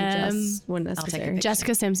am Just when take a necessary. picture.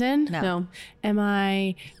 Jessica Simpson. No. No. Am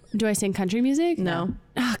I? Do I sing country music? No.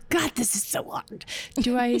 Oh God, this is so hard.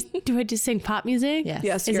 Do I just sing pop music? Yes.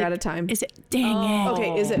 Yes, Is you're it- out of time. Is it? Dang it.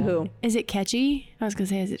 Okay, is it who? Is it catchy? I was gonna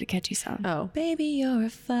say, is it a catchy song? Oh. Baby, you're a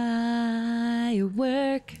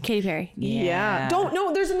firework. Katy Perry. Yeah. Don't,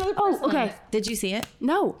 no, there's another person. Okay. Did you see it?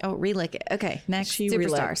 No. Oh, relick it. Okay, next. She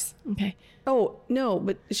Superstars. Okay. Oh, no,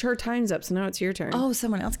 but her time's up, so now it's your turn. Oh,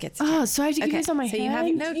 someone else gets it. Oh, so I have to keep Okay, this on my so head. you have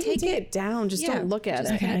no You can take it. it down. Just Yeah, don't look at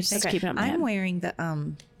it. Okay, I just keep it on my I'm head. wearing the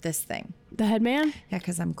this thing. The headband. Yeah,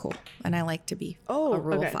 because I'm cool and I like to be Oh, a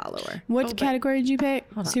rule okay. follower. What category did you pick?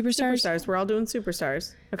 Superstars. Superstars. We're all doing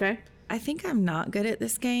superstars. Okay. I think I'm not good at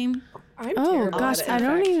this game. I'm Oh terrible gosh, at it, I in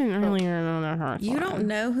don't fact. even really know that. You don't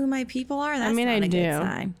know who my people are? That's mean, not I a good do.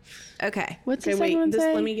 sign. Okay. What's Okay, the wait. second one This,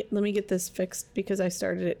 say? let me get this fixed because I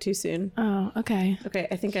started it too soon. Oh, okay. Okay,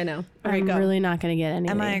 I think I know. All right, I'm go. really not gonna get anything.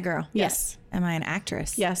 Am I a girl? Yes. Am I an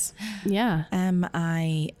actress? Yes. Yeah. Am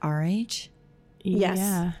I our age? Yes.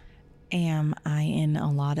 Yeah. Am I in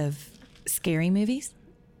a lot of scary movies?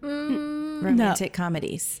 Mm, romantic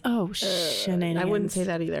comedies? Oh, shenanigans. I wouldn't say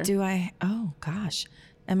that either. Do I? Oh gosh,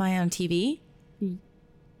 am I on TV?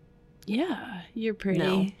 Yeah, you're pretty.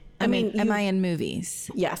 No. I mean, am I in movies?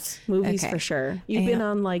 yes, movies Okay. for sure. You've been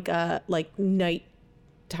on like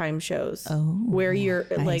nighttime shows. Oh, where you're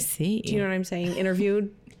I like, see. do you know what I'm saying?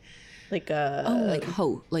 Interviewed, like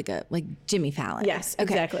like Jimmy Fallon. Yes, Okay.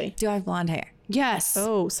 exactly. Do I have blonde hair? Yes.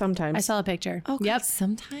 Oh, sometimes. I saw a picture. Oh, Yep.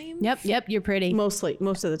 Sometimes. Yep. You're pretty. most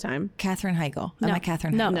of the time. Katherine Heigl. Am I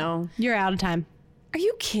Katherine No. Heigl? No. You're out of time. Are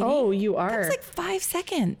you kidding? Oh, you are. That's like 5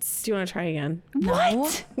 seconds. Do you want to try again? No,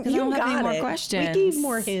 because I don't have any more questions. We gave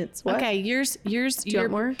more hints. What? Okay, yours. you You're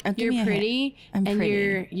want more? Give You're me a hint. pretty, I'm and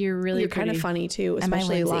pretty. you're really You're kind of pretty. funny too, Am I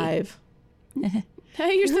especially Lindsay? live.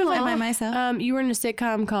 Hey, you're so Am funny. I myself? You were in a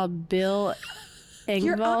sitcom called Bill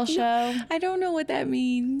Engvall Show. I don't know what that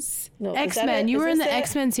means. No, is that X-Men. it? You Is were in this the it?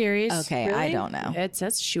 X-Men series. Okay, I Really? don't know. It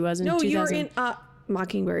says she was in No, 2000. you were in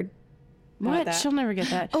Mockingbird. What? that. She'll never get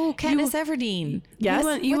that. Oh, Katniss Everdeen. Yes.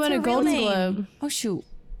 You What's won a her real Golden name? Globe. Oh shoot.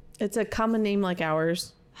 It's a common name like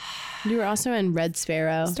ours. You were also in Red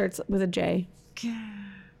Sparrow. Starts with a J.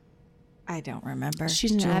 I don't remember.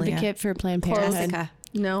 She's an Julia. advocate for Planned Parenthood. Jessica.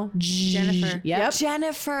 No. Jennifer. Yep.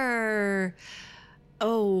 Jennifer.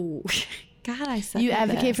 Oh, God, I suck. You at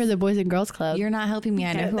advocate this. for the Boys and Girls Club. You're not helping me.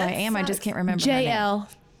 I know who I am. I just can't remember. her name. JL.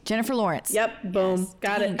 Jennifer Lawrence. Yep. Boom.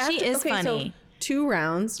 Got it. Dang, she is So funny. 2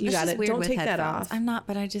 rounds. You It's got just it. weird Don't with take that headphones. off. I'm not,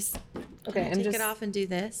 but I just Okay. I'm take just. it off and do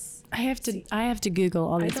this. I have to Google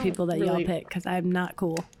all these don't people that y'all really- pick because I'm not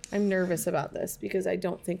cool. I'm nervous about this because I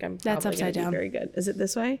don't think I'm. That's probably gonna upside do down. Very good. Is it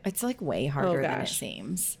this way? It's like way harder than it gosh.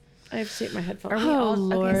 seems. I have to take my headphones. Are we Oh, all,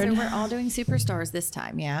 Lord. Okay, so we're all doing superstars this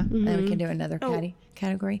time, yeah? And we can do another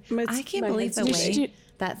category. My- I can't my believe the headphones way are-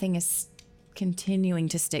 that thing is continuing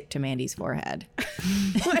to stick to Mandy's forehead.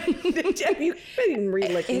 You been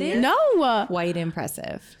re-licking it. No, Quite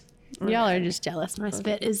impressive. y'all are just jealous. My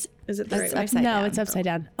spit is. Is it the right It's way? upside No, down. it's upside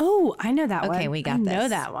down. Oh, I know that one. Okay, we got I know this.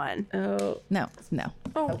 that one. Oh. No.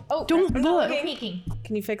 Don't look.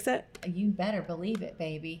 Can you fix it? You better believe it,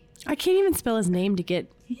 baby. I can't even spell his name to get.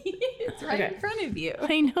 It's right Okay. in front of you.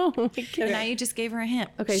 I know. I can't. And now you just gave her a hint.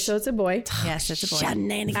 Okay, so it's a boy. Yes, it's a boy.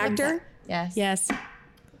 Shenanigans. Actor. Yes. Yes.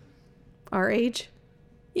 Our age.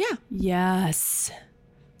 Yeah. Yes.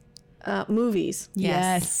 Movies.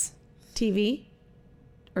 Yes. TV.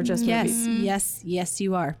 Or just Yes. movies. Yes. Yes.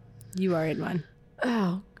 You are. You are in one.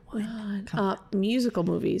 Oh. God. Musical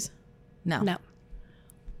movies. No. No.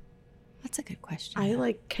 That's a good question. I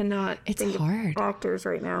like cannot. It's think of hard. actors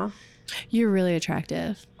right now. You're really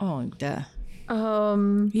attractive. Oh, duh.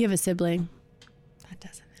 You have a sibling. That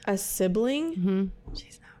doesn't. A sibling.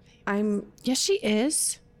 She's not famous. I'm. Yes, she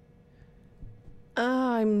is.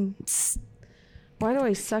 I'm. Why do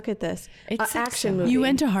I suck at this? It's action so- movie. You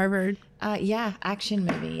went to Harvard. Yeah, action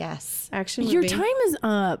movie. Yes. action movie. Your time is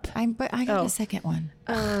up. But I got Oh. a second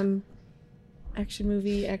one. Action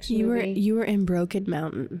movie. Action You were movie. you were in Broken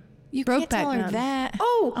Mountain. You Brokeback can't tell her Mountain. that.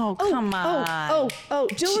 Oh, come on. Oh,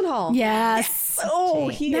 Gyllenhaal. Yes. Oh,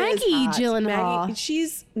 he Maggie is hot. Gyllenhaal. Maggie,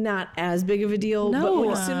 she's not as big of a deal. No.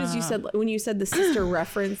 But as soon as you said the sister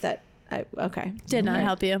reference, that okay. Did not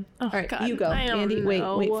help you. Oh, All right, God. you go, I don't Andy. Wait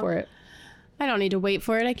know. for it. I don't need to wait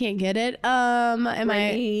for it. I can't get it. Am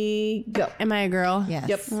Ready, go. I a girl? Yes.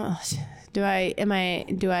 Yep. Oh, do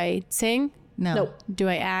I sing? No. Nope. Do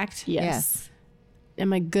I act? Yes. Yes.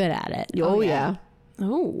 Am I good at it? Oh, yeah. Oh.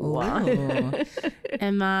 Ooh.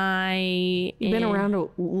 Am I You've been around a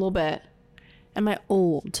little bit. Am I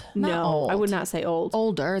old? No, old. I would not say old.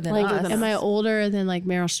 Older than Like us. am I older than like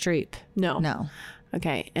Meryl Streep? No. No.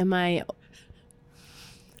 Okay. Am I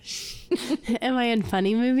Am I in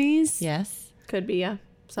funny movies? Yes. Could be, yeah.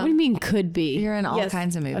 What do you mean could be? You're in all Yes,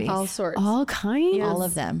 kinds of movies. All sorts. All kinds? All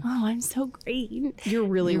of them. Oh, I'm so great. You're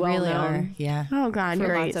really You well really known are. Yeah. Oh God, for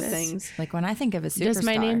you're lots great. of things. Like when I think of a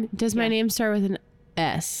superstar. Does my name start with an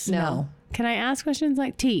S? No. Can I ask questions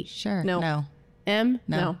like T? Sure. No. No. M?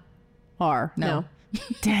 No. R? No.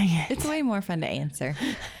 Dang it. It's way more fun to answer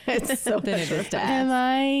It's so than it is to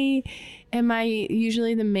ask. Am I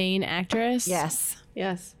usually the main actress? Yes.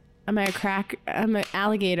 Yes. Am I I'm an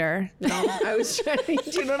alligator. No, I was trying to.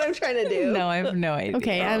 Do you know what I'm trying to do? No, I have no idea.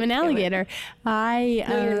 Okay, I'm an alligator. No,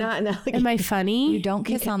 you're not an alligator. Am I funny? You don't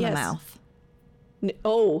kiss on the Yes. mouth.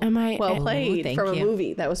 Oh, Am I- well Oh, played thank from you. a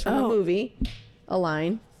movie? That was from a movie. A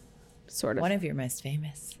line, sort of. One of your most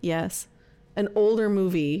famous. Yes, an older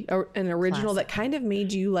movie, or an original that kind of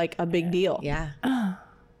made you like a big deal. Yeah.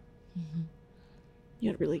 You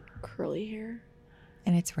had really curly hair.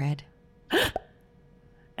 And it's red.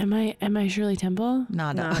 Am I Shirley Temple?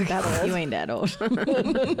 Not that old. You ain't that old.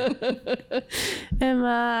 Am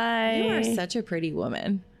I? You are such a pretty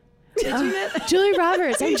woman. Julia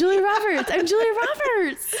Roberts. I'm Julia Roberts. I'm Julia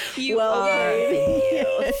Roberts.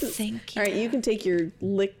 Well, Thank you. all right, you can take your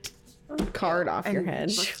licked card off your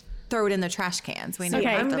head. Throw it in the trash cans. We know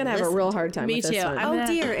Okay. you I'm to gonna have a listen. real hard time Me with this too. one. I'm Oh gonna-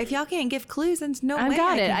 dear! If y'all can't give clues, then no way. I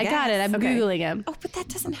got it. I got it. I'm Okay. Googling him. Oh, but that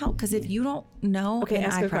doesn't help because if you don't know, Okay, then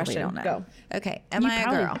ask I a probably question. don't know. Go. Okay, am You I a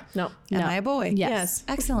probably- girl? No, Am No. I a boy? Yes.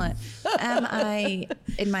 Excellent. Am I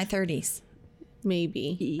in my 30s?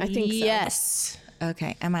 maybe. I think so. Yes.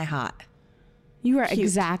 Okay. Am I hot? You are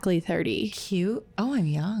exactly 30. Cute. Oh, I'm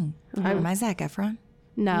young. Am I Zac Efron?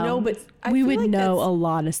 No. No, but I we feel would like know that's- a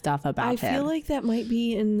lot of stuff about I him. feel like that might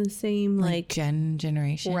be in the same like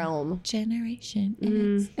generation. realm. Generation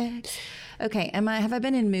XX. Okay. Have I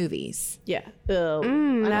been in movies? Yeah. Oh,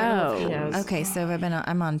 no. Okay. So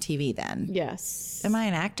I'm on TV then. Yes. Am I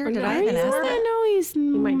an actor? Did Are I you even ask sure? that? No, he's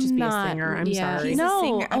might just be a not. singer. I'm Yeah. sorry. He's a No,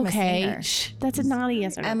 singer. I'm a okay. singer. Shh, that's a naughty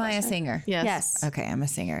yes or no Am I a question. singer? Yes. Yes. Okay, I'm a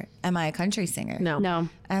singer. Am I a country singer? No. No.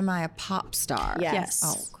 Am I a pop star? Yes.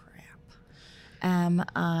 Oh crap.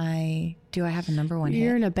 Do I have a number one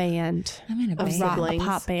You're hit? in a band. I'm in a band. Rock, a siblings.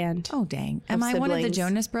 pop band. Oh dang. Am I one of the siblings.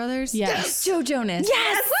 Jonas Brothers? Yes. Joe Jonas.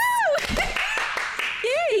 Yes.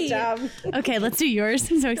 Good job. Okay, let's do yours.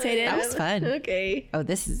 I'm so excited. That was fun. Okay. Oh,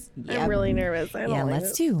 this is I'm really nervous. I don't Yeah, like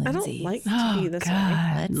let's it. do I don't Lindsay's. like to be this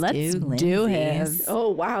way. Let's do him. Lindsay's. Oh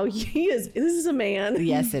wow, he is. This is a man.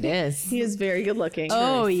 Yes, it is. He is very good looking.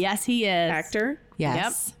 Oh, yes, he is. actor.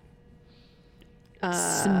 Yes.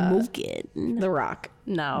 Smoking. The Rock.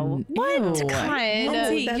 No. What kind?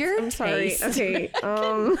 Lindsay, That's- your I'm sorry. taste. Okay.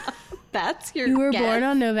 That's your You were born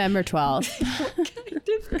on November 12th.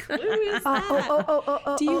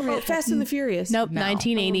 Do you read Fast and the Furious? Nope, No.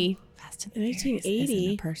 1980. Fast and the Furious isn't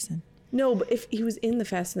 1980? a person. No, but if he was in the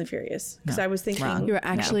Fast and the Furious, because I was thinking Wrong. You were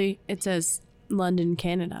actually, it says London,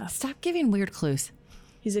 Canada. Stop giving weird clues.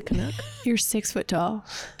 he's a Canuck. You're 6 foot tall.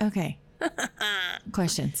 Okay.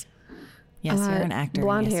 Questions. Yes, you're an actor.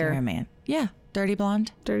 blonde Yes, hair. you're a man. Yeah. Dirty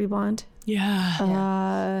blonde. Dirty blonde.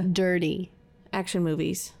 Yeah. Dirty. Action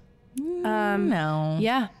movies. No.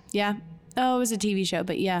 Yeah. Yeah. Oh, it was a TV show,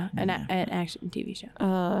 but yeah, an action TV show.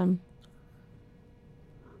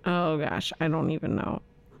 Oh gosh, I don't even know.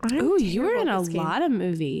 Ooh, you were in a at this game. lot of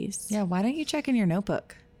movies. Yeah. Why don't you check in your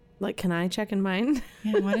notebook? Like, can I check in mine?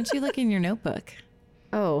 Yeah. Why don't you look in your notebook?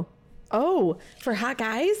 Oh, for hot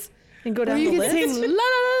guys and go Or down you the could list. sing La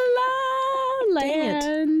La La Dang it.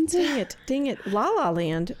 Land. Dang it, La La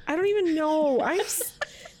Land. I don't even know. I'm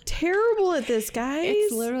terrible at this, guys.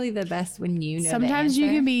 It's literally the best when you know. Sometimes you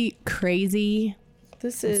can be crazy,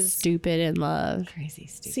 This is. stupid in love. crazy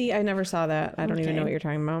stupid. See, I never saw that. I don't even know what you're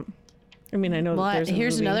talking about. I mean, I know that Well, there's a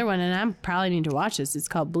here's movie. another one, and I probably need to watch this. It's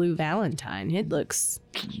called Blue Valentine. It looks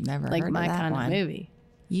Never like heard my of that kind one. of movie.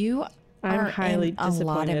 You I'm are highly in a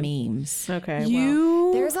lot of disappointed. memes. Okay. well.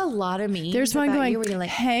 You There's a lot of memes. There's one about going, you where you're like,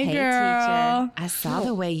 "Hey, teacher, girl." I saw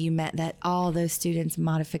the way you met that all those students'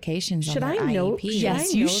 modifications Should on their I know- IEP. should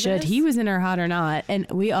yes, I you know should. this? He was in her Hot or Not, and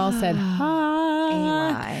we all said, "Hi."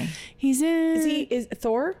 AY. He's in. Is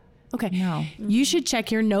Thor? Okay. No. You should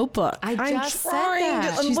check your notebook. I I'm just said trying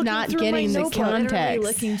that. to- I'm She's looking not through my getting the notebook. context. Literally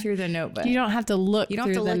looking through the notebook. You don't have to look You don't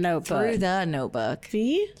have through to the look notebook. through the notebook.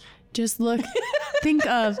 V? Just look. Think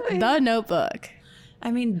of the notebook.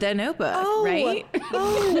 I mean, the notebook, right?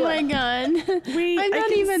 Oh my god. Wait, I'm I not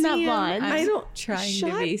can even that see him. blonde. I don't. Trying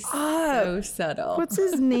Shut to be up. so subtle. What's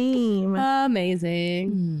his name?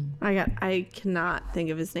 Amazing. I cannot think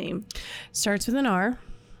of his name. Starts with an R.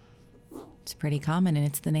 It's pretty common, and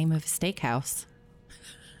it's the name of a steakhouse.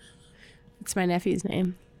 It's my nephew's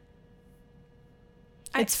name.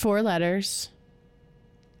 It's 4 letters.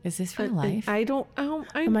 Is this real life? I don't. Oh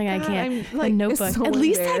my god, I can't. I'm, like, a notebook. so At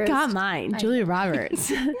least I got embarrassed. mine. Julia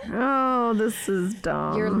Roberts. Oh, this is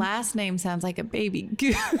dumb. Your last name sounds like a baby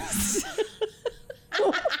goose.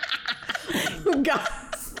 God.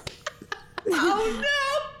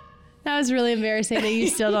 That was really embarrassing that you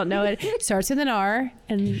still don't know it. Starts with an R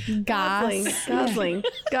and Gosling. Goss. Gosling.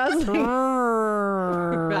 Gosling.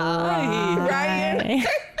 Ryan.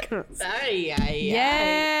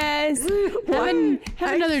 Yes.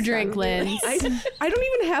 Have another drink, Lynn. I don't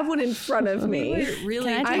even have one in front of me.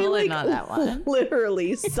 Really Can I pulling on that one.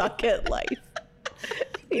 Literally suck at life.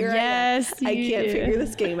 Here I am. Yes, I you can't do. figure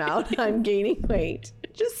this game out. I'm gaining weight.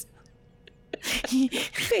 Just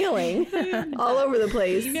failing all over the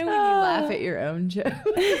place. You know when you laugh at your own joke?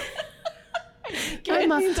 My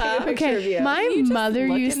mo- Take a picture of you. My mother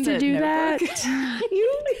look used in to the do notebook? that.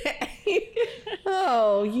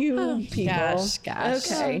 you people. gosh.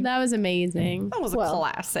 Okay. That was amazing. That was a Well,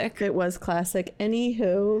 classic. It was classic.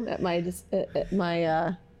 Anywho, at my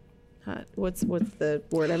what's the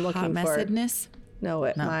word I'm looking Hot for? messedness. No,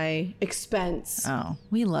 at my expense. Oh,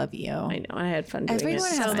 we love you. I know. I had fun doing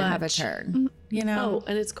Everyone it. has to have a turn, you know? Oh,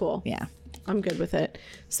 and it's cool. Yeah. I'm good with it.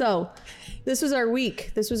 So this was our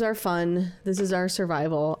week. This was our fun. This is our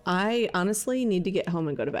survival. I honestly need to get home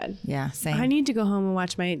and go to bed. Yeah, same. I need to go home and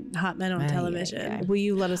watch my Hot Men on television. Will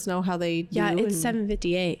you let us know how they do? Yeah, it's and-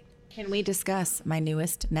 7:58. Can we discuss my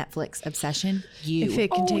newest Netflix obsession? You. If it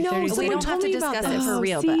can take 30 we seconds. don't have told to me about discuss it this. for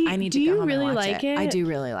real, See, but I need to do go you home really and watch like it. I it? do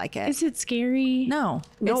really like it. Is it scary? No,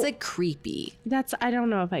 No. it's like creepy. I don't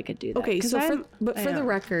know if I could do that. Okay, 'cause so I'm- for I the don't-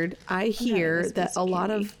 record, I hear this that was a lot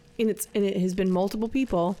scary. of and it has been multiple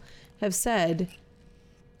people have said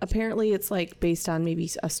apparently it's like based on maybe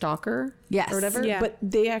a stalker Yes. or whatever, Yeah. but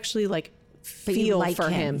they actually like But you feel like for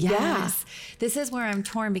him. Yes. Yeah. This is where I'm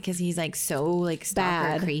torn because he's like so like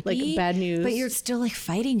stalker Bad. creepy. Like, bad news. But you're still like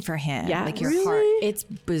fighting for him. Yeah. Like your Really? heart. It's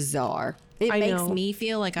bizarre. It I makes know. me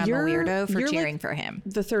feel like I'm You're- a weirdo for you're, like, cheering for him.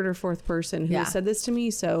 The third or fourth person who Yeah. has said this to me,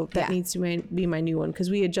 so that Yeah. needs to be my new one because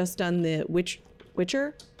we had just done the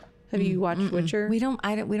Witcher. Have you watched Witcher? We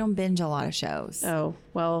don't binge a lot of shows. Oh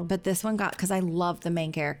well, But this one got because I love the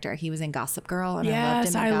main character. He was in Gossip Girl, and Yes, I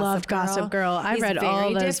loved him. I in loved Gossip Girl. I He's read all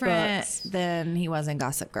very those different books. than he was in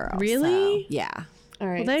Gossip Girl. Really? So, yeah, all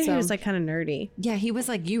right. Well, then so, he was like kind of nerdy. yeah. He was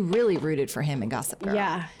like you really rooted for him in Gossip Girl.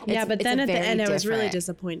 Yeah, It's- but it's then a at the very end, I was really different-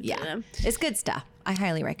 disappointed in Yeah, him. it's good stuff. I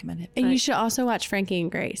highly recommend it. And you should also watch Frankie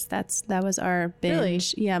and Grace. That was our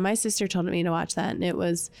binge. Yeah, my sister told me to watch that, and it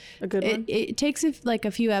was A good one? It takes like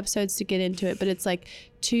a few episodes to get into it, but it's like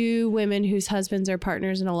two women whose husbands are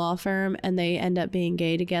partners in a law firm, and they end up being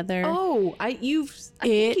gay together. oh, I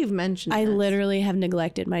think you've mentioned. I this. literally have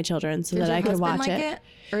neglected my children so Did that your I could husband watch like it.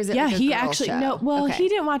 Or is it Yeah, like a he girl actually show? no. Well, Okay. he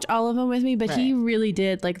didn't watch all of them with me, but he Right. really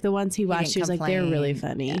did. Like the ones he watched, didn't he was like, "They're really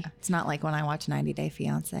complain. funny." Yeah. It's not like when I watch 90 Day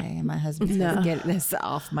Fiance and my husband says, No. "Get this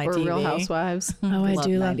off my or TV." Real Housewives. Oh, I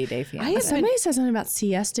do love 90 Day Fiance. Somebody said something about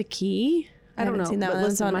Siesta Key. I don't haven't know. seen that but one.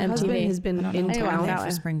 It's listen, on my MTV. husband has been in I didn't watch town. that for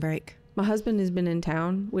one. spring break, My husband has been in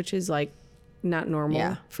town, which is like not normal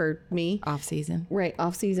Yeah. for me. off season. Right,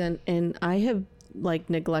 off season, and I have like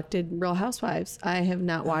neglected Real Housewives. I have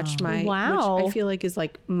not watched my Wow. which I feel like is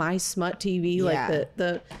like my smut TV, Yeah. like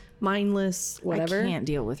the mindless whatever. I can't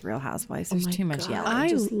deal with Real Housewives. There's My too much God, yelling. I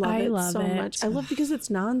just love I it love so it. much. I love because it's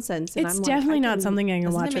nonsense. And It's I'm definitely like, I not can- something I can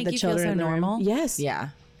Doesn't watch it with make the you feel children so in the room. normal? Yes. Yeah,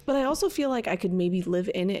 But I also feel like I could maybe live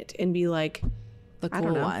in it and be like, the I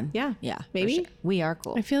don't cool know. one. Yeah. yeah, for Maybe. sure. We are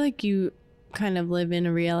cool. I feel like you kind of live in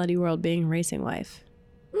a reality world being a racing wife.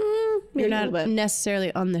 maybe You're a not little bit.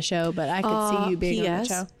 necessarily on the show, but I could see you being on the PS,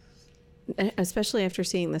 show. especially after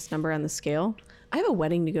seeing this number on the scale. I have a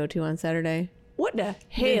wedding to go to on Saturday. What the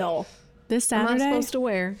hell This am I Saturday, supposed to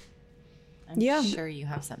wear? I'm sure you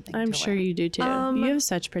have something. I'm to sure wear. you do too. you have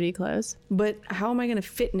such pretty clothes. But how am I going to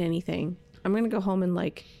fit in anything? I'm going to go home and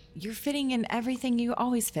like, You're fitting in everything you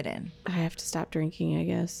always fit in. I have to stop drinking, I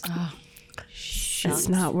guess. It's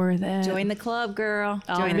not worth it. Join the club, girl.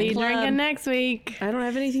 I'll Join be the club. drinking next week. I don't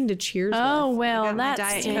have anything to cheers Oh with. well, got my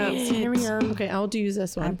that's Diet Coke. here we are. Okay, I'll use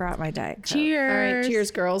this I one. brought my Diet Coke. Cheers. All right,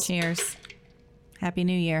 cheers, girls. Cheers. Happy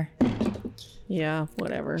New Year. Yeah,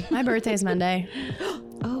 whatever. My birthday's Monday.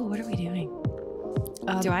 Oh, what are we doing?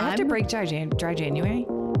 Do I have to break dry January?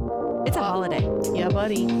 It's a holiday. Yeah,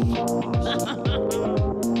 buddy.